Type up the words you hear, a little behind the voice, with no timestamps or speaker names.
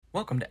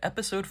Welcome to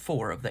episode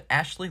 4 of the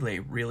Ashley Lay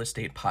Real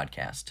Estate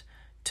Podcast.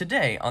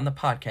 Today on the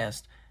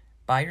podcast,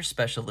 buyer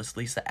specialist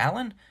Lisa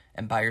Allen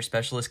and buyer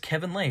specialist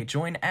Kevin Lay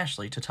join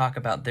Ashley to talk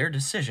about their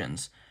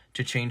decisions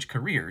to change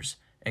careers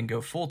and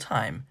go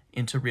full-time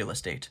into real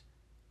estate.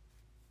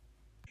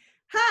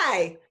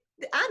 Hi,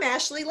 I'm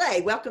Ashley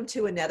Lay. Welcome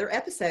to another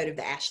episode of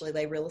the Ashley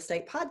Lay Real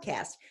Estate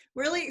Podcast.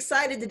 Really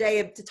excited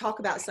today to talk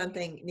about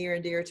something near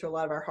and dear to a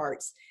lot of our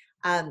hearts.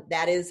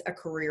 That is a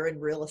career in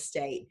real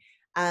estate.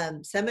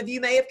 Some of you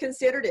may have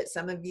considered it.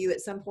 Some of you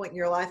at some point in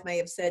your life may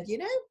have said, you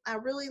know, I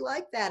really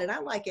like that. And I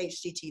like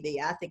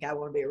HGTV. I think I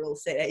want to be a real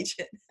estate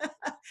agent.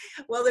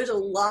 Well, there's a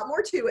lot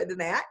more to it than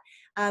that.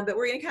 But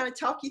we're going to kind of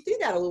talk you through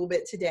that a little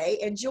bit today.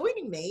 And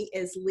joining me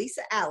is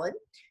Lisa Allen,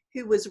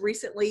 who was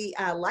recently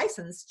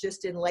licensed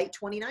just in late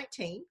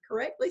 2019.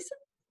 Correct, Lisa?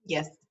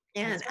 Yes.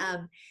 And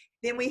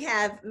then we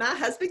have my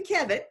husband,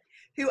 Kevin,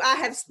 who I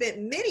have spent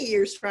many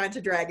years trying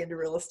to drag into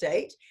real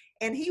estate.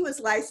 And he was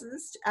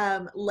licensed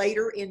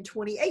later in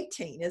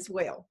 2018 as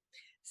well.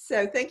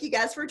 So thank you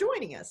guys for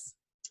joining us.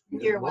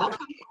 You're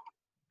welcome.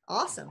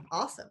 Awesome.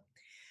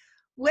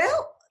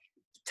 Well,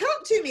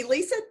 talk to me,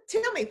 Lisa.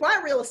 Tell me,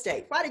 why real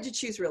estate? Why did you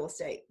choose real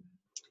estate?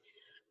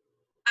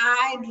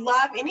 I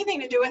love anything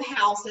to do with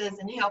houses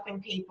and helping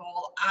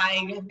people.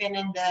 I have been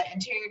in the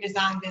interior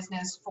design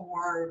business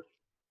for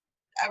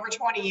over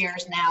 20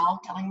 years now,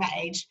 telling my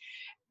age.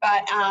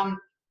 But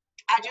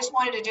I just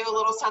wanted to do a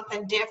little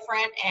something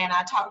different, and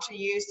I talked to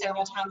you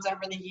several times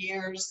over the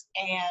years,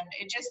 and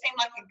it just seemed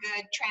like a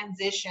good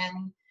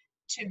transition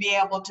to be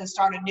able to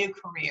start a new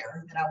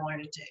career that I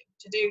wanted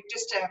to do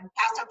just to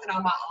have something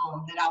on my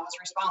own that I was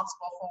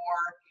responsible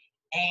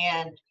for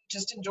and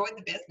just enjoyed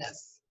the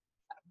business.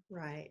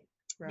 Right.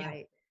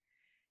 Yeah.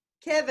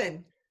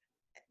 Kevin,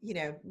 you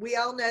know, we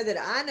all know that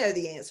I know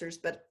the answers,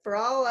 but for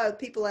all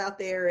people out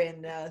there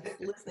in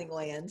listening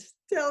land,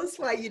 tell us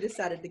why you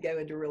decided to go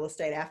into real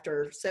estate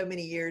after so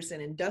many years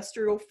in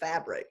industrial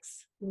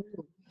fabrics.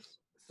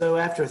 So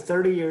after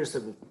 30 years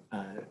of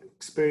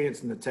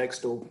experience in the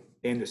textile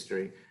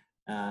industry,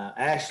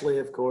 Ashley,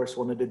 of course,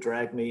 wanted to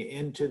drag me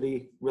into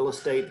the real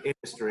estate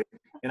industry,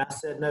 and I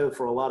said no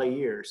for a lot of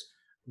years.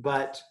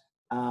 But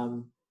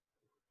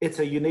it's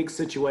a unique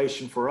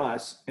situation for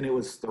us, and it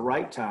was the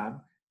right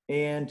time.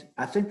 And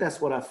I think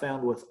that's what I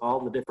found with all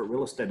the different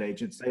real estate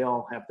agents. They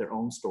all have their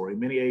own story.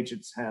 Many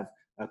agents have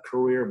a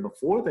career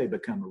before they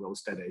become a real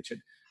estate agent,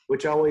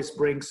 which always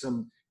brings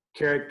some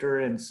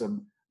character and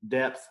some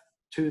depth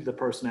to the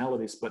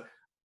personalities. But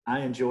I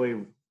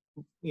enjoy,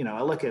 you know,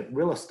 I look at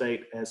real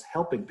estate as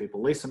helping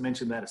people. Lisa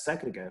mentioned that a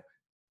second ago.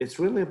 It's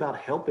really about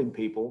helping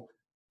people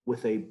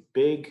with a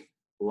big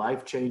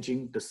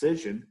life-changing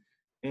decision.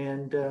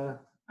 And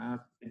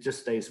it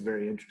just stays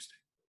very interesting.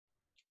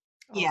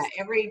 Yeah,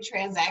 every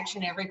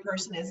transaction, every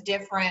person is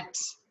different.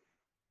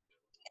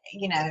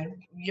 You know,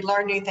 you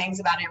learn new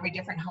things about every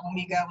different home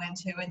you go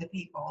into and the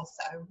people.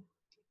 So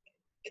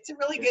it's a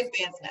really good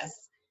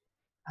business.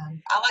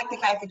 I like the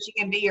fact that you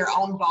can be your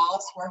own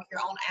boss, work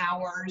your own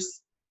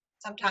hours.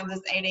 Sometimes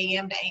it's 8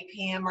 a.m. to 8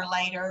 p.m. or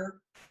later.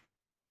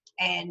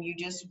 And you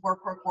just work.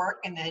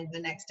 And then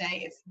the next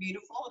day it's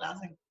beautiful.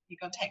 You're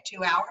going to take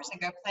 2 hours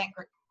and go plant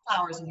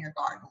flowers in your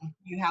garden.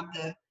 You have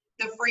the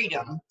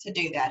freedom to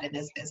do that in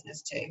this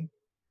business too.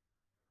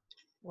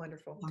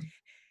 Wonderful.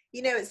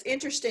 You know, it's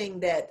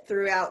interesting that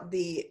throughout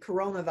the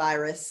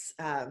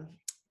coronavirus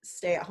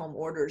stay-at-home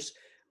orders,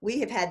 we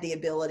have had the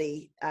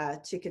ability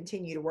to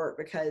continue to work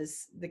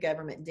because the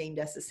government deemed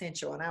us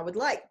essential. And I would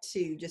like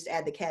to just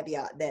add the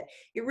caveat that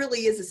it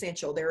really is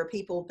essential. There are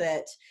people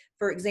that,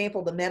 for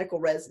example, the medical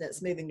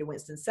residents moving to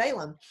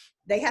Winston-Salem,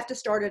 they have to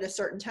start at a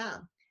certain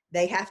time.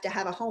 They have to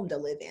have a home to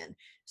live in.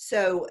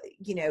 So,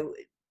 you know,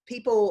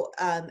 people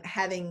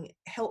having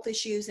health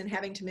issues and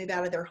having to move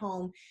out of their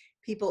home,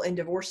 people in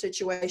divorce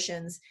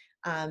situations,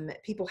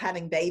 people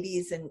having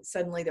babies and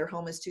suddenly their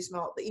home is too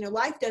small. But, you know,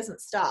 life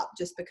doesn't stop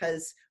just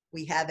because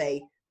we have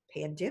a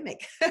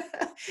pandemic.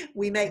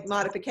 We make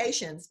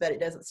modifications, but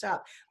it doesn't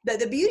stop. But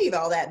the beauty of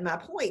all that, and my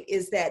point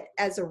is that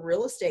as a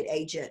real estate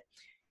agent,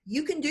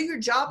 you can do your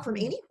job from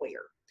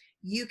anywhere.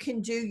 You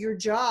can do your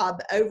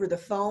job over the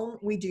phone.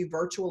 We do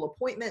virtual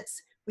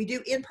appointments. We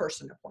do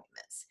in-person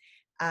appointments.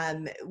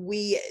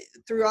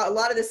 Through a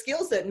lot of the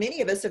skills that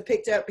many of us have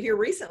picked up here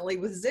recently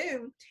with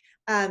Zoom,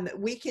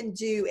 we can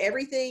do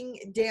everything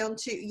down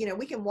to, you know,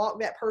 we can walk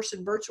that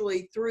person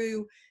virtually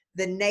through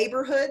the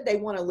neighborhood they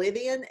want to live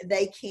in.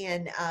 They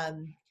can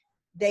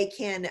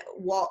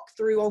walk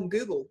through on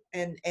Google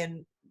and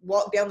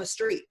walk down the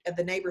street of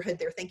the neighborhood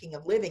they're thinking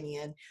of living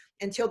in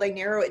until they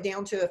narrow it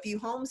down to a few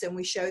homes, and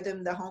we show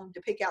them the home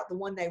to pick out the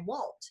one they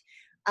want.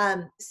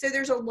 So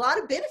there's a lot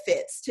of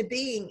benefits to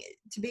being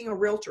a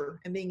realtor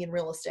and being in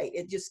real estate.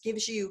 It just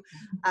gives you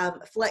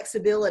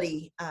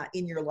flexibility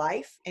in your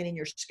life and in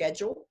your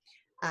schedule.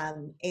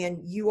 And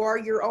you are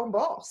your own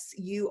boss.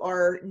 You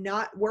are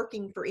not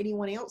working for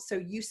anyone else, so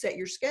you set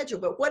your schedule.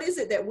 But what is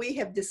it that we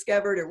have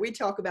discovered, or we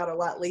talk about a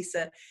lot,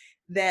 Lisa,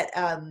 that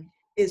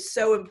is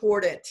so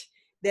important,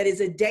 that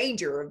is a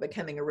danger of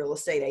becoming a real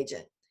estate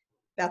agent?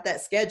 About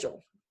that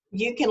schedule.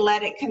 you can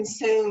let it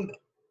consume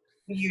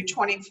you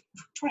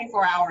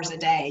 24 hours a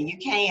day. You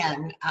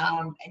can,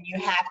 and you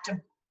have to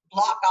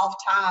block off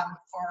time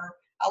for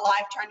a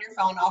life, turn your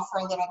phone off for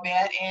a little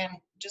bit and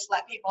just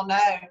let people know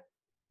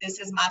this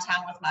is my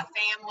time with my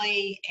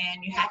family,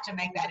 and you have to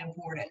make that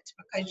important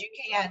because you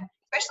can,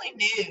 especially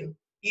new,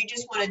 you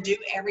just want to do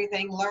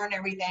everything, learn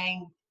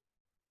everything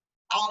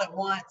all at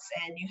once,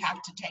 and you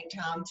have to take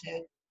time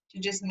to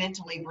just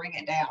mentally bring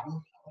it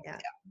down. Yeah.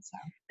 So.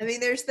 I mean,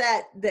 there's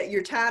that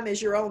your time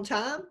is your own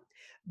time,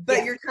 but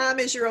Yeah. your time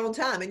is your own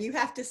time, and you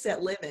have to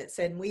set limits.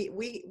 And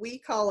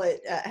we call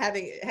it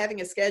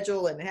having a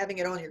schedule and having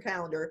it on your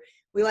calendar.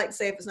 We like to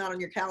say if it's not on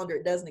your calendar,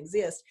 it doesn't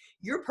exist.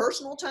 Your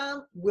personal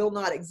time will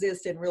not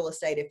exist in real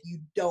estate if you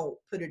don't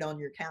put it on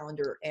your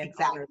calendar and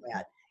honor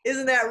that.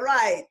 Isn't that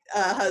right,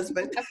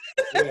 husband?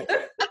 Yeah.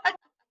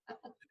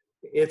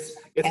 It's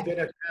been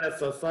a kind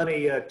of a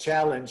funny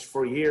challenge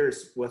for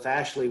years with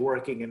Ashley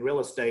working in real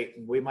estate.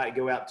 And we might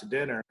go out to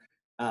dinner.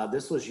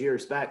 This was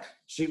years back.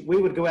 We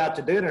would go out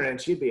to dinner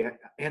and she'd be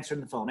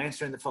answering the phone. I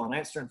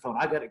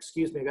got to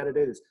excuse me, I got to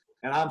do this.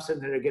 And I'm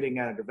sitting there getting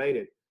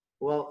aggravated.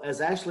 Well, as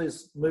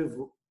Ashley's moved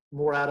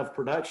more out of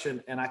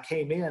production and I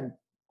came in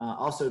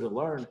also to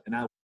learn,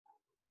 and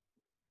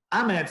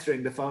I'm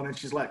answering the phone and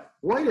she's like,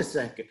 wait a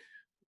second.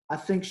 I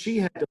think she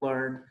had to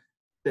learn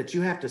that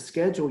you have to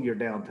schedule your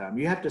downtime.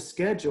 You have to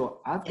schedule,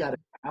 I've got an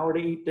hour to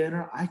eat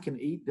dinner, I can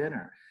eat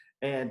dinner.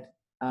 And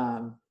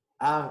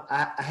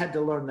I had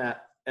to learn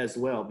that as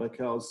well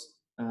because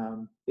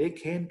it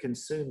can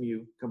consume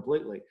you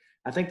completely.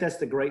 I think that's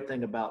the great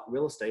thing about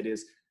real estate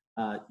is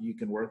you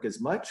can work as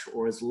much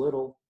or as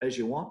little as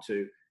you want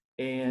to.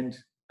 And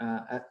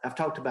I've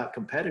talked about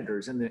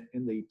competitors in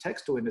the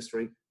textile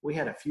industry. We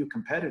had a few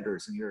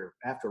competitors in Europe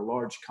after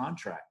large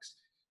contracts.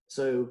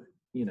 So,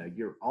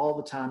 you're all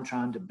the time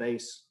trying to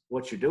base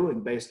what you're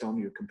doing based on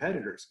your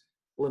competitors.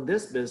 Well, in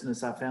this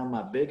business, I found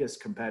my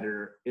biggest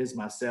competitor is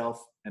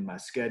myself and my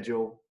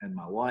schedule and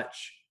my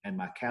watch and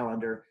my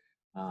calendar.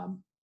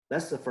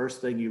 That's the first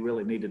thing you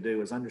really need to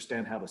do is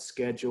understand how to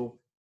schedule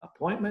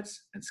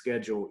appointments and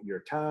schedule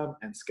your time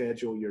and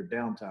schedule your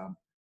downtime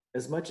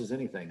as much as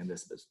anything in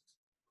this business.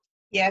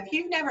 Yeah, if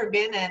you've never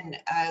been in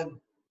a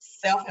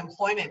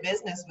self-employment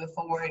business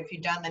before, if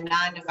you've done the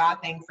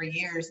 9-to-5 thing for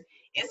years,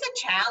 it's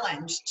a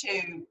challenge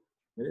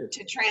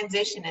to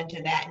transition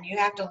into that. And you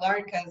have to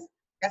learn because,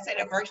 like I said,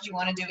 at first you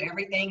want to do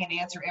everything and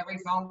answer every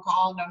phone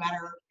call, no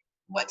matter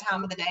what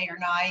time of the day or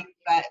night.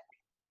 But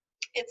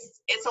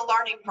it's a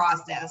learning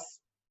process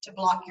to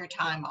block your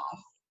time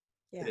off.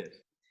 Yeah.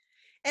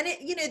 And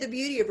the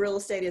beauty of real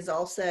estate is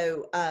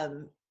also,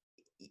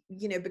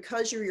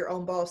 because you're your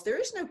own boss, there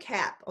is no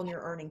cap on your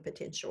earning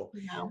potential.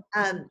 No.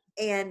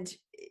 And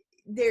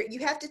there, you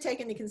have to take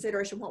into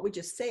consideration what we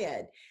just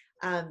said.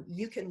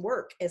 You can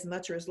work as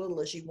much or as little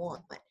as you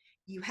want.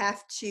 You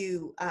have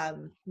to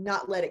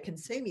not let it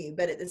consume you.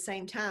 But at the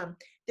same time,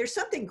 there's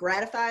something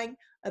gratifying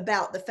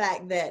about the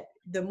fact that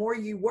the more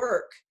you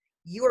work,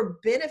 you are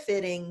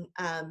benefiting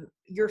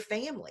your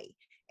family.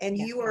 And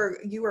you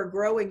are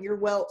growing your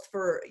wealth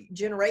for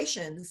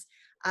generations.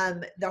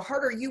 The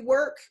harder you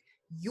work,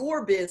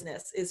 your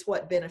business is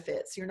what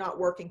benefits. You're not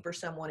working for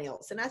someone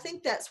else. And I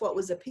think that's what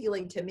was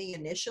appealing to me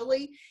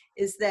initially,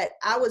 is that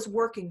I was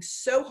working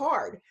so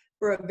hard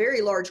for a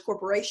very large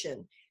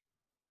corporation,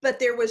 but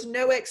there was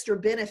no extra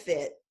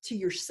benefit to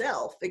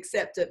yourself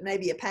except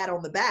maybe a pat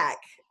on the back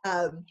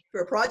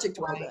for a project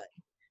well done.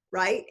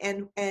 Right.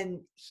 And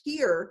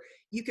here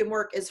you can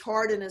work as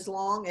hard and as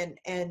long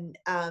and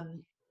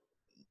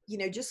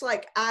just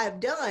like I've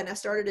done. I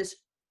started as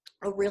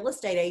a real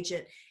estate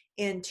agent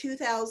in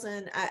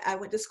 2000. I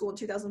went to school in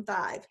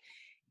 2005,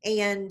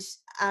 and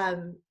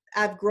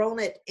I've grown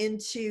it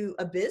into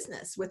a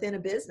business within a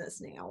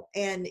business now.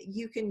 And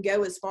you can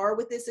go as far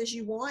with this as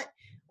you want,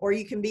 or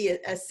you can be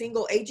a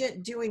single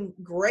agent doing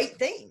great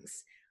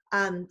things.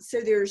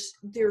 So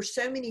there's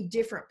so many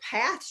different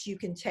paths you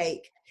can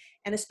take.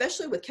 And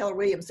especially with Keller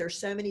Williams, there's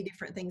so many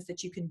different things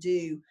that you can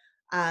do.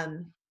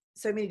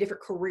 So many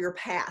different career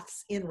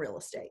paths in real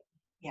estate.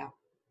 Yeah.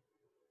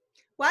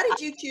 Why did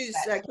you choose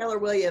Keller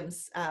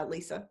Williams,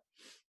 Lisa?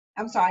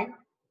 I'm sorry?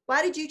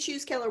 Why did you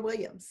choose Keller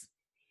Williams?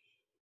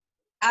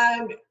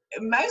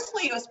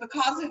 Mostly it was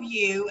because of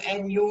you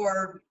and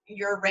your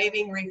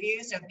raving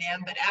reviews of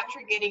them, but after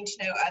getting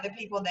to know other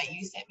people that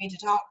you sent me to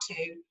talk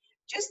to,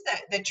 just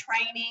the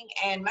training,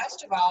 and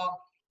most of all,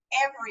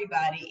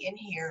 everybody in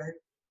here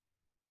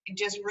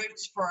just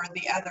roots for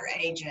the other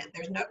agent.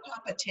 There's no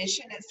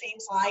competition, it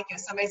seems like. If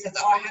somebody says,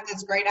 oh, I have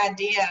this great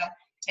idea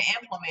to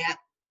implement,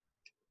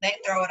 they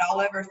throw it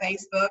all over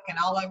Facebook and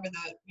all over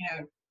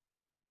the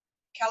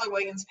Keller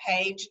Williams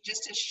page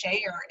just to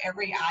share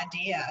every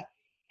idea.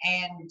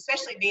 And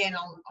especially being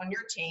on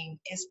your team,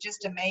 it's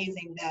just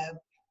amazing the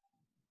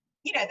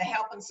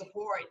help and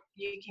support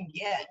you can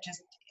get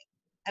just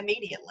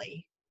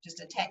immediately,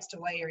 just a text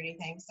away or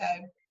anything. So,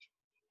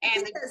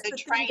 and the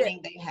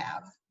training they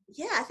have.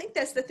 Yeah, I think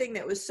that's the thing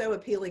that was so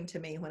appealing to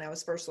me when I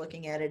was first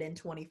looking at it in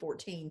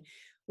 2014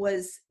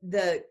 was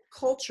the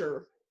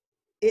culture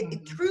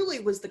It truly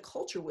was, the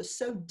culture was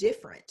so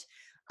different.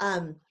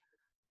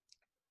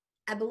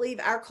 I believe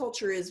our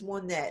culture is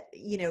one that,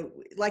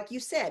 like you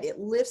said, it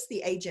lifts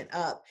the agent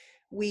up.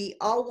 We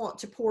all want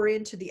to pour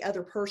into the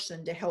other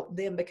person to help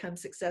them become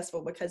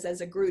successful, because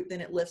as a group,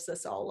 then it lifts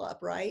us all up,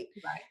 right?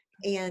 Right.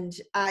 And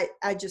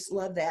I just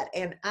love that.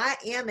 And I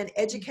am an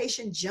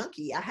education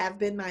junkie. I have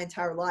been my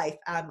entire life.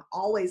 I'm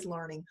always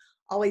learning,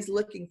 always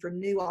looking for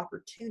new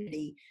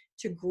opportunity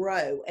to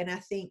grow. And I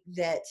think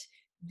that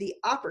the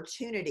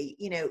opportunity,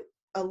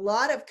 a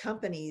lot of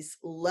companies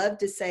love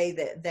to say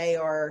that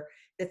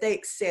they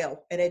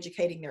excel at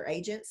educating their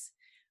agents.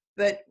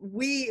 But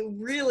we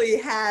really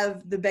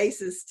have the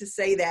basis to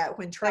say that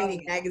when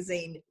Training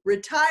Magazine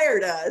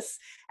retired us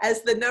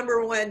as the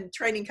 #1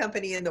 training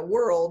company in the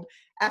world,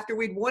 after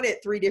we'd won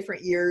it 3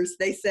 different years,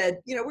 they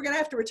said, we're going to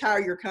have to retire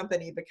your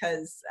company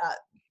because,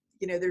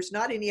 there's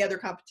not any other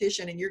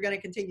competition, and you're going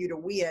to continue to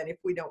win if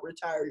we don't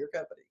retire your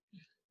company.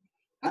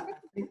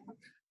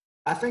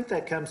 I think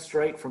that comes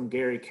straight from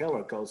Gary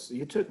Keller, because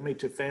you took me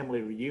to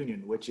Family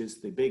Reunion, which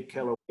is the big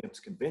Keller Williams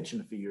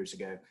convention a few years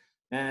ago.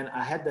 And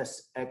I had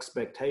this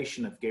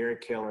expectation of Gary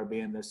Keller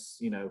being this,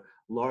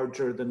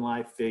 larger than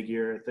life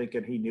figure,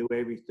 thinking he knew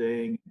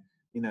everything.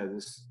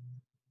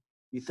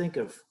 You think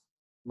of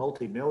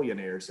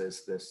multimillionaires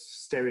as this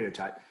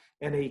stereotype.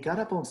 And he got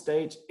up on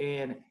stage,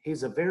 and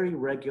he's a very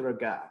regular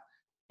guy.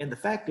 And the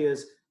fact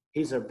is,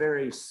 he's a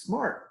very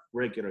smart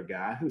regular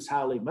guy who's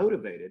highly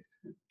motivated,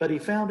 but he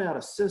found out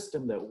a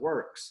system that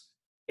works,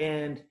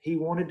 and he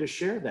wanted to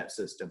share that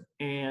system.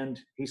 And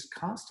he's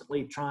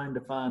constantly trying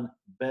to find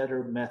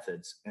better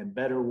methods and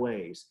better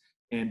ways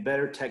and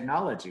better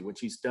technology, which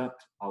he's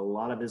dumped a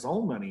lot of his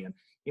own money in.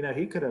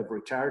 He could have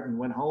retired and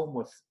went home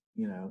with,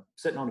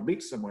 sitting on a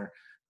beach somewhere,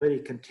 but he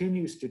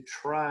continues to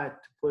try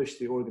to push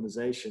the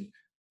organization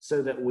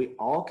so that we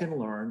all can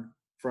learn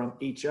from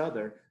each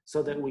other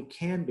so that we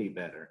can be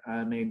better.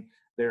 I mean,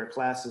 there are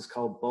classes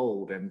called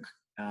BOLD, and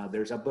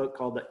there's a book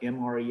called the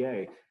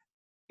MREA.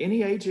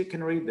 Any agent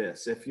can read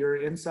this. If you're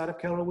inside of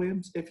Keller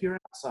Williams, if you're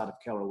outside of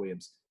Keller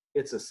Williams,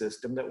 it's a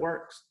system that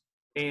works.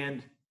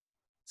 And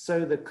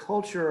so the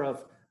culture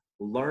of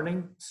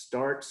learning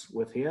starts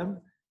with him,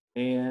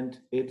 and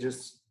it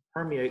just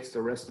permeates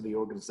the rest of the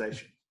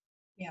organization.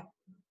 Yeah.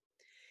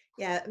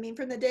 Yeah. I mean,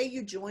 from the day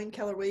you join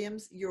Keller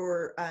Williams,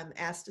 you're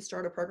asked to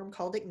start a program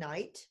called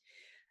Ignite.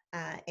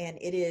 And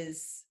it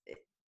is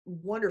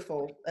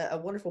wonderful, a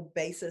wonderful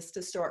basis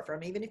to start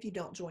from. Even if you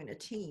don't join a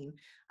team,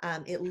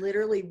 it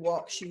literally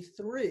walks you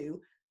through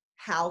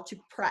how to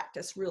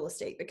practice real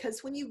estate.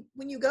 Because when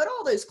you go to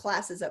all those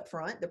classes up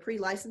front, the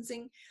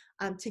pre-licensing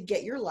to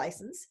get your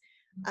license,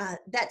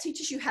 that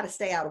teaches you how to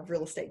stay out of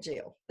real estate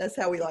jail. That's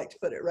how we like to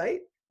put it, right?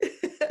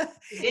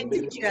 It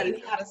didn't teach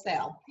you how to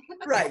sell.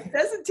 Right.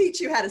 Doesn't teach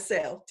you how to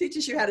sell.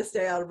 Teaches you how to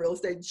stay out of real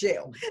estate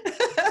jail.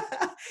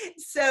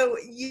 So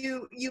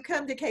you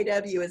come to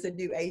KW as a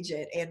new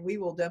agent, and we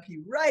will dump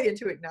you right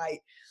into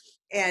Ignite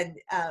and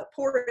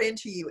pour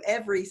into you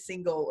every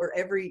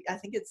I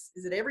think is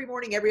it every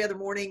morning, every other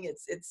morning?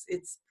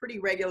 It's pretty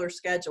regular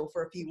schedule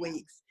for a few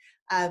weeks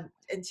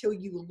until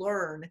you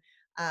learn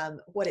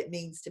what it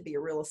means to be a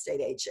real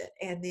estate agent.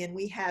 And then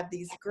we have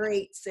these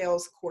great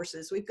sales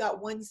courses. We've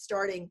got one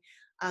starting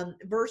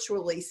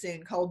virtually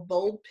soon called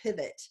Bold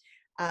Pivot.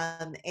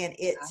 And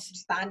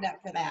it's signed up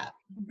for that.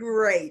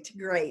 Great.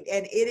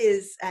 And it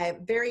is a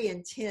very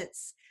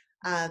intense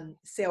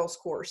sales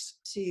course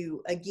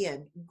to,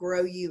 again,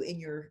 grow you in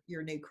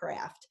your new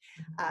craft.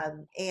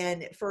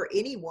 And for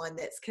anyone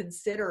that's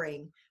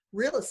considering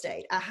real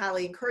estate, I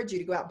highly encourage you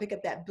to go out and pick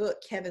up that book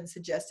Kevin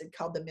suggested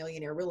called The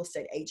Millionaire Real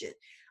Estate Agent.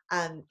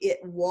 It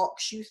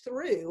walks you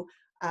through,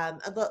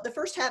 the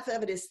first half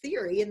of it is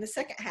theory, and the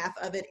second half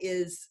of it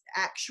is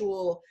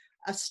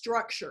a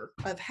structure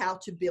of how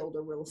to build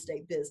a real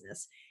estate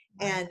business.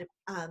 And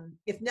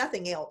if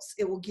nothing else,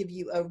 it will give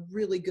you a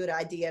really good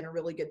idea and a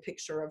really good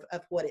picture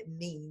of what it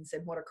means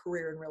and what a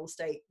career in real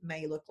estate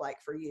may look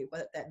like for you,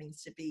 what that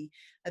means to be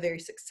a very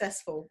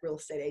successful real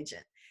estate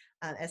agent,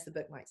 as the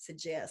book might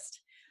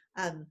suggest.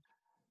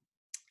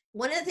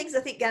 One of the things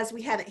I think, guys,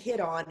 we haven't hit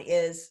on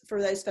is for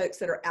those folks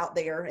that are out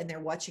there and they're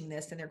watching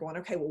this and they're going,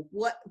 okay, well,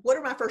 what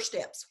are my first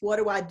steps? What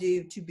do I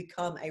do to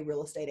become a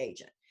real estate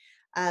agent?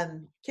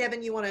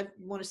 Kevin, you want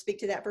to speak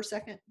to that for a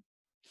second?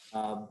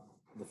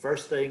 The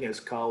first thing is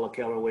call a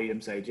Keller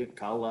Williams agent,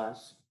 call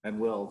us, and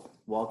we'll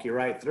walk you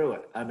right through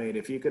it. I mean,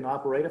 if you can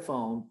operate a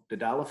phone, to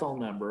dial a phone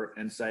number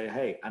and say,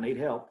 hey, I need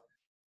help,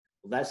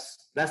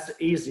 that's the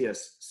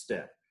easiest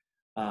step.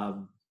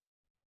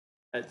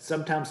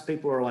 Sometimes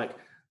people are like,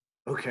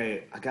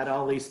 okay, I got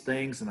all these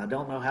things and I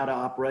don't know how to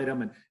operate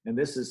them. And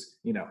this is,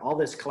 all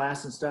this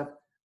class and stuff.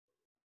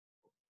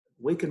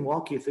 We can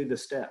walk you through the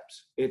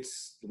steps.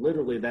 It's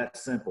literally that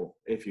simple.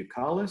 If you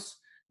call us,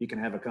 you can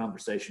have a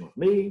conversation with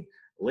me,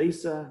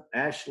 Lisa,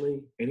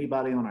 Ashley,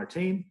 anybody on our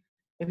team,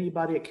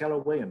 anybody at Keller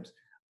Williams.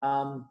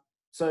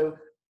 So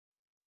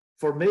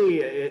for me,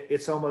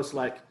 it's almost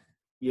like,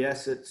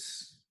 yes,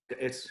 it's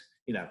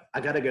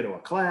I got to go to a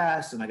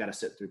class and I got to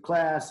sit through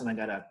class and I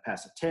got to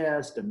pass a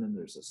test and then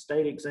there's a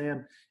state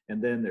exam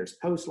and then there's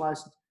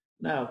post-license.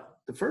 No,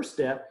 the first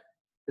step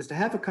is to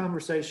have a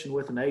conversation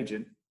with an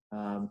agent.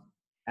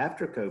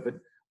 After COVID,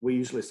 we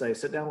usually say,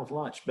 sit down with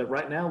lunch, but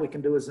right now we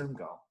can do a Zoom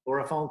call or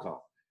a phone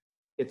call.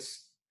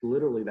 It's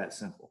literally that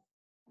simple.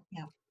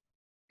 Yeah.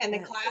 And the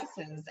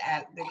classes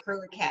at the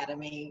Career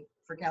Academy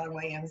for Keller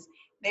Williams,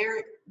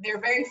 they're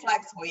very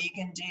flexible. You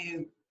can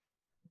do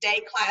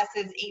day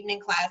classes, evening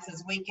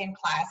classes, weekend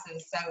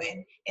classes. So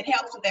it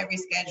helps with every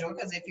schedule,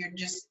 because if you're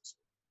just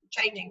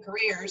changing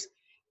careers,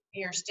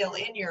 you're still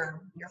in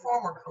your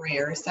former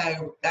career.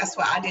 So that's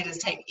what I did, is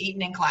take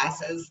evening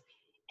classes,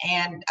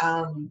 and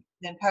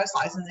then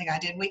post-licensing I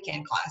did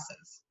weekend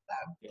classes. So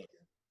it's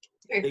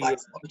very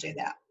flexible to do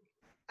that.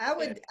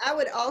 I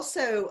would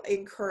also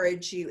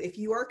encourage you, if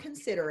you are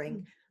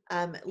considering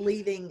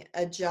leaving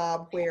a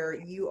job where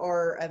you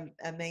are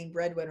a main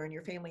breadwinner in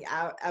your family,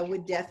 I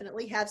would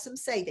definitely have some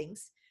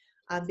savings,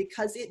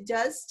 because it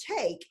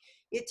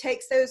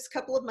takes those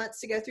couple of months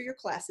to go through your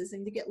classes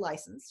and to get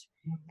licensed.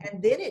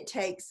 And then it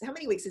takes, how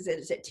many weeks is it?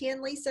 Is it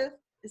 10, Lisa?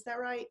 Is that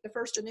right? The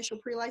first initial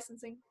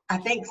pre-licensing? I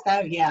think so,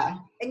 yeah.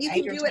 And you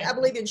can do it, I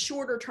believe, in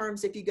shorter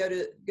terms if you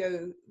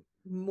go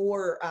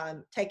more,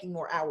 taking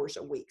more hours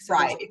a week. So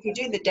right. If you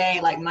do the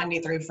day, like Monday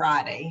through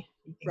Friday.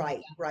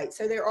 Right.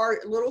 So there are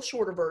little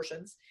shorter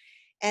versions.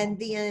 And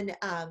then,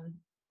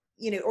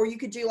 or you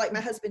could do like my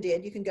husband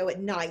did. You can go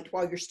at night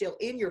while you're still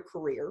in your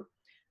career,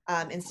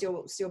 and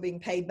still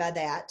being paid by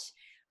that.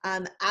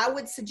 I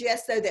would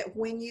suggest, though, that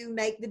when you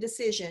make the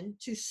decision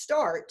to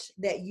start,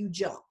 that you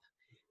jump.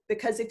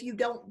 Because if you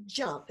don't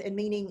jump, and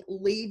meaning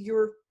leave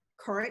your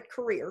current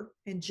career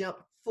and jump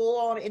full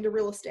on into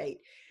real estate,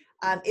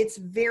 it's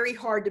very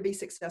hard to be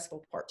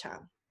successful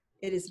part-time.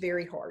 It is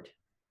very hard.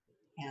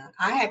 Yeah,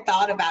 I had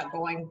thought about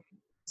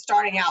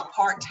starting out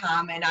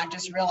part-time, and I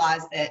just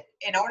realized that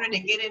in order to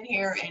get in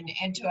here and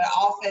into an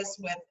office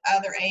with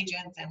other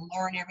agents and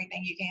learn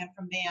everything you can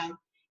from them,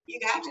 you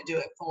have to do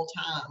it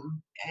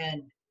full-time,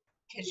 and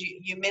because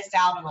you miss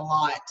out on a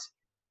lot.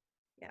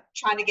 Yeah,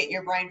 trying to get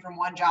your brain from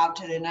one job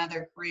to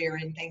another career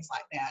and things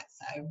like that.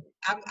 So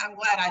I'm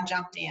glad I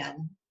jumped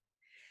in.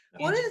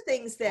 One of the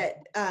things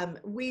that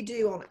we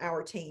do on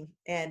our team,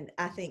 and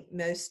I think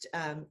most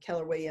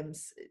Keller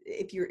Williams,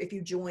 if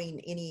you join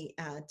any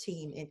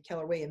team in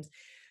Keller Williams,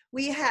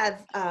 we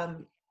have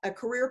a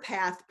career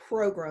path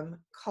program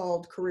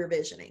called Career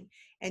Visioning,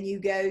 and you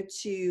go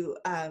to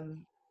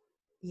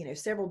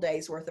several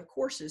days worth of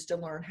courses to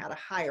learn how to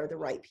hire the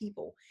right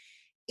people.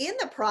 In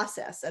the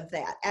process of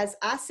that, as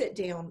I sit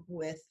down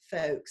with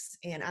folks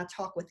and I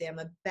talk with them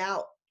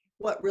about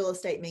what real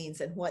estate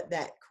means and what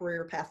that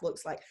career path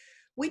looks like,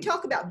 we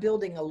talk about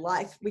building a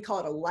life. We call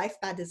it a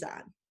life by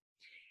design.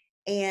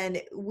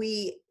 And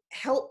we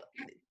help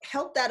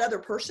that other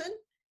person,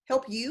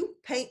 help you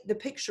paint the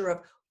picture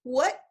of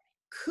what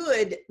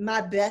could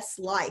my best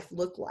life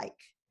look like?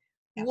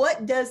 Yeah.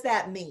 What does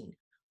that mean?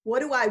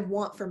 What do I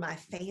want for my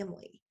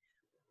family?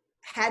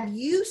 Have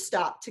you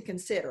stopped to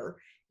consider,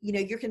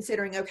 you're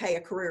considering, okay,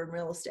 a career in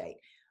real estate.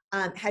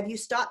 Have you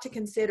stopped to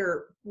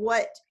consider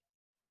what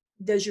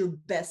does your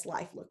best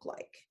life look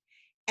like?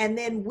 And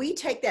then we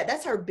take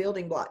that's our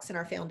building blocks and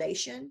our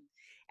foundation.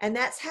 And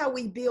that's how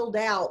we build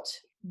out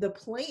the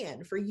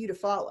plan for you to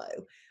follow,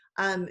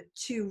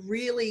 to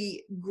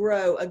really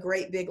grow a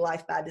great big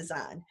life by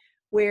design,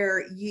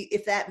 where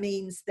if that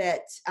means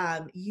that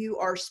you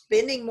are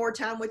spending more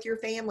time with your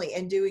family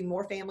and doing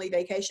more family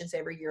vacations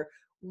every year,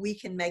 we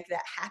can make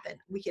that happen.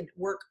 We can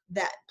work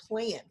that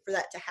plan for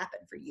that to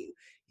happen for you.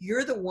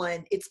 You're the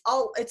one, it's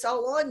all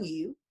on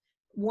you.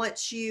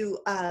 Once we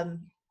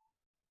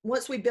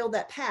build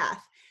that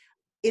path,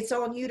 it's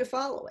on you to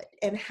follow it.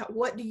 And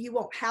what do you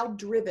want? How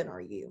driven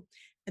are you?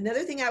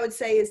 Another thing I would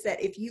say is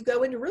that if you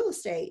go into real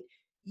estate,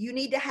 you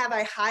need to have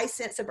a high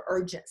sense of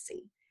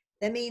urgency.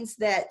 That means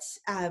that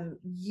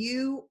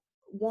you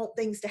want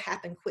things to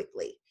happen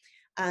quickly,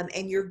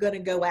 and you're going to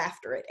go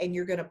after it, and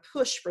you're going to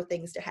push for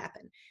things to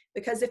happen.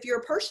 Because if you're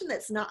a person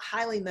that's not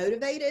highly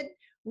motivated,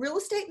 real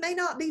estate may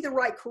not be the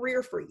right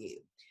career for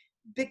you,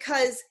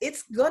 because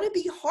it's going to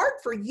be hard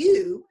for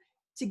you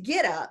to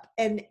get up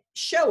and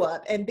show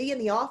up and be in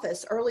the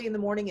office early in the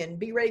morning and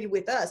be ready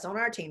with us on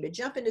our team to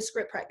jump into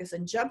script practice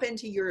and jump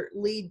into your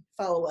lead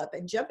follow-up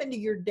and jump into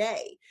your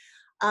day.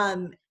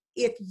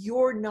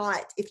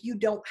 If you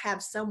don't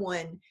have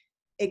someone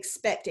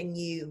expecting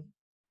you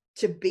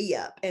to be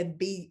up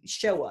and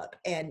show up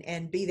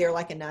and be there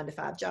like a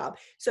 9-to-5 job.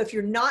 So if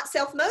you're not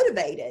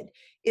self-motivated,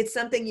 it's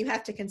something you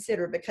have to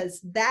consider, because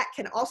that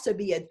can also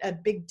be a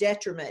big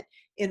detriment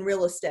in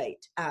real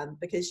estate,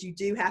 because you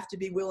do have to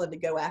be willing to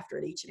go after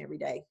it each and every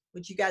day.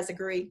 Would you guys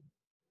agree?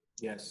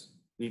 Yes.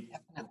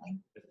 Definitely.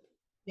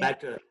 Back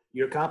to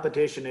your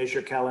competition is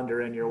your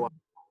calendar and your watch.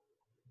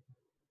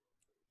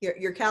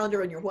 Your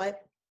calendar and your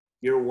what?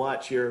 Your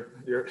watch, your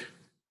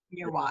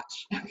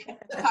watch. Okay.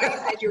 I thought you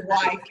said your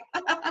wife.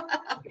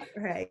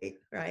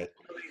 Right.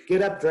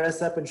 Get up,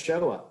 dress up, and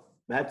show up.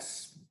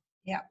 That's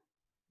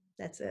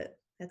it.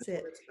 That's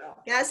it.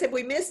 Guys, have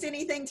we missed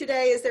anything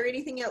today? Is there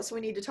anything else we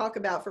need to talk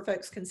about for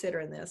folks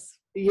considering this?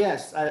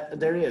 Yes,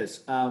 there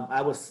is.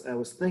 I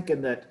was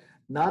thinking that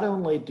not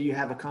only do you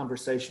have a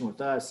conversation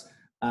with us,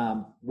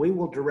 we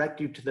will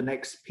direct you to the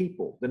next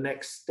people, the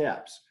next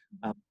steps.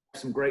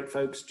 Some great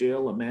folks,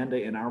 Jill,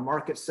 Amanda, in our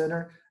market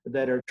center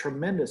that are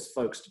tremendous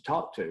folks to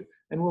talk to,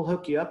 and we'll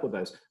hook you up with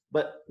those.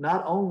 But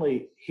not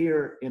only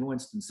here in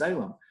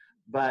Winston-Salem,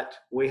 but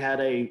we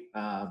had a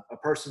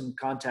person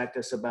contact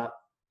us about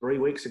 3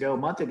 weeks ago, a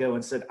month ago,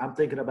 and said, I'm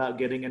thinking about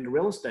getting into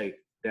real estate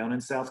down in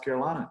South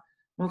Carolina. And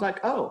I was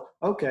like, oh,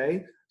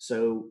 okay.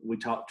 So we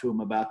talked to them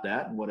about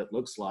that and what it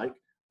looks like.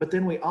 But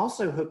then we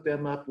also hooked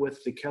them up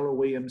with the Keller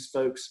Williams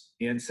folks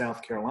in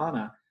South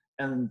Carolina,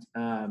 and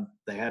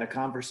they had a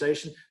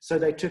conversation. So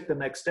they took the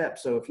next step.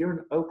 So if you're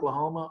in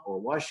Oklahoma or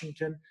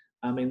Washington,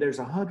 I mean, there's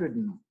 100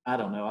 and I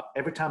don't know,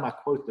 every time I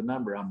quote the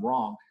number, I'm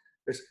wrong.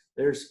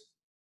 There's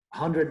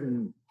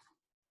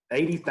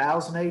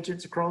 180,000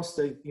 agents across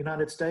the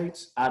United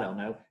States. I don't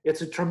know.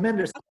 It's a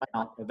tremendous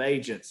amount of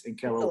agents in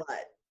Keller Williams.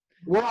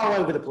 We're all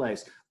over the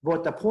place.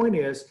 But the point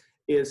is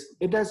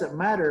it doesn't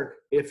matter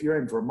if you're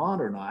in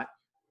Vermont or not.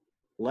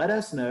 Let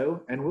us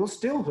know, and we'll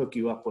still hook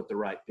you up with the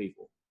right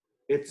people.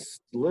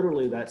 It's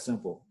literally that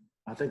simple.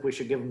 I think we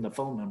should give them the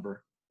phone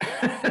number.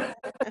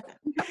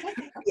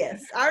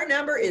 Yes, our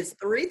number is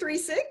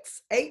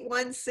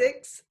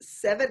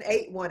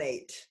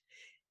 336-816-7818.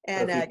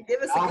 And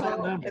give us a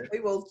call, and we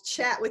will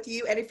chat with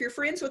you. And if you're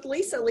friends with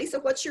Lisa,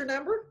 what's your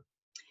number?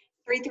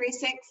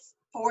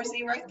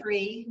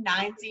 336-403-9056.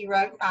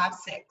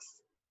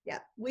 Yeah,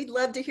 we'd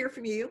love to hear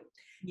from you.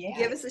 Yeah.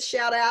 Give us a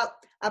shout out.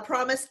 I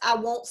promise I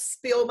won't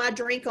spill my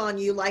drink on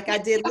you like I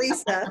did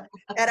Lisa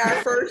at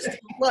our first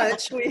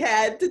lunch we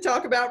had to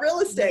talk about real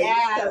estate.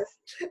 Yes.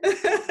 So,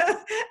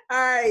 all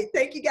right.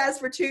 Thank you guys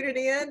for tuning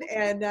in,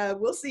 and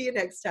we'll see you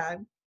next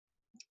time.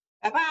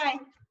 Bye-bye.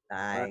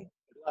 Bye.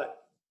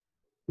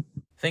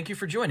 Thank you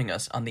for joining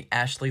us on the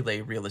Ashley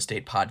Lay Real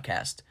Estate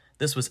Podcast.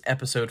 This was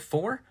episode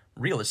 4,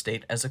 Real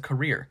Estate as a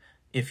Career.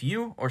 If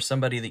you or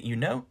somebody that you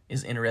know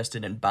is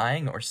interested in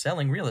buying or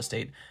selling real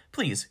estate,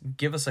 please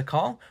give us a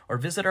call or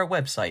visit our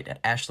website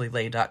at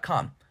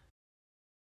ashleylay.com.